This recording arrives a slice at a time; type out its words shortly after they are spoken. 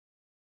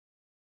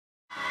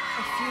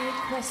few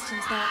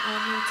questions that I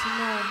need to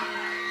know.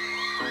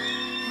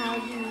 How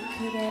you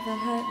could ever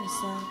hurt me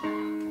so.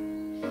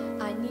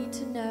 I need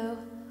to know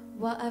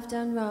what I've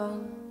done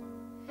wrong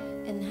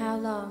and how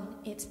long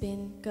it's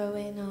been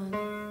going on.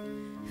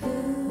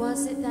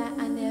 Was it that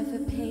I never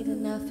paid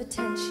enough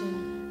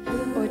attention,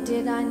 or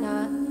did I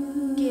not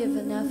give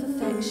enough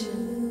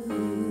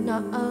affection?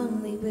 Not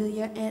only will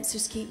your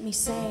answers keep me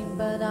sane,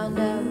 but I'll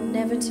know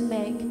never to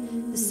make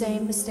the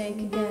same mistake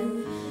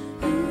again.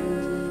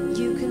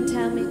 You can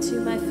tell me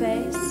to my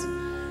face,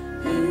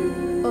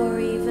 or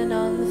even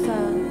on the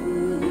phone.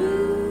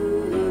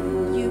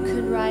 You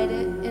can write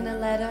it in a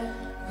letter.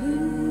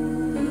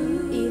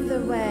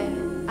 Either way,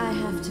 I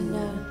have to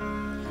know.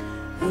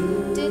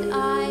 Did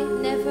I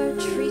never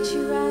treat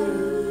you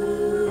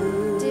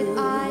right? Did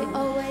I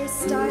always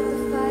start the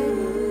fight?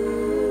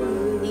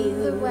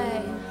 Either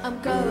way, I'm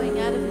going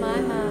out of my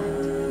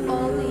mind.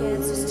 All the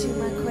answers to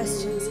my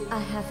questions I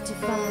have to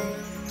find.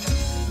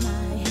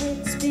 My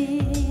head's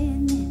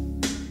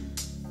spinning,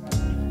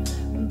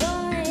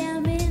 boy,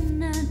 I'm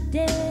in a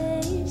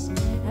daze.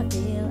 I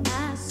feel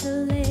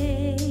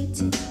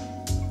isolated,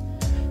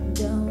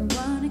 don't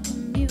wanna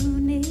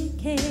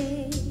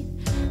communicate.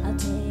 I'll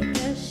take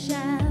a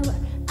shower,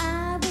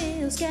 I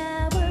will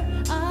scour,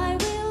 I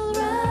will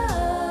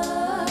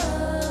run.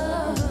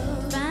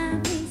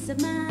 Find peace of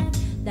mind,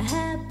 the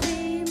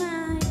happy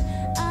mind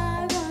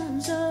I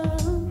once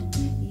owned,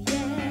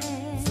 yeah.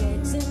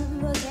 Fixing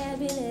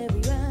vocabulary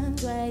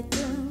runs right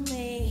through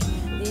me.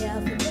 The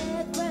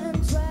alphabet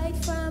runs right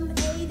from A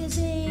to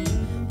Z.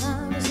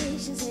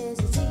 Conversations,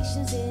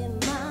 hesitations in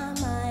my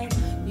mind.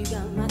 You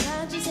got my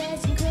conscience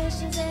asking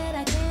questions that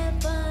I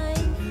can't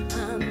find.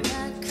 I'm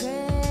not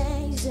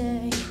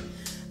crazy,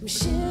 I'm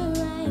sure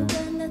I ain't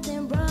done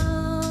nothing wrong.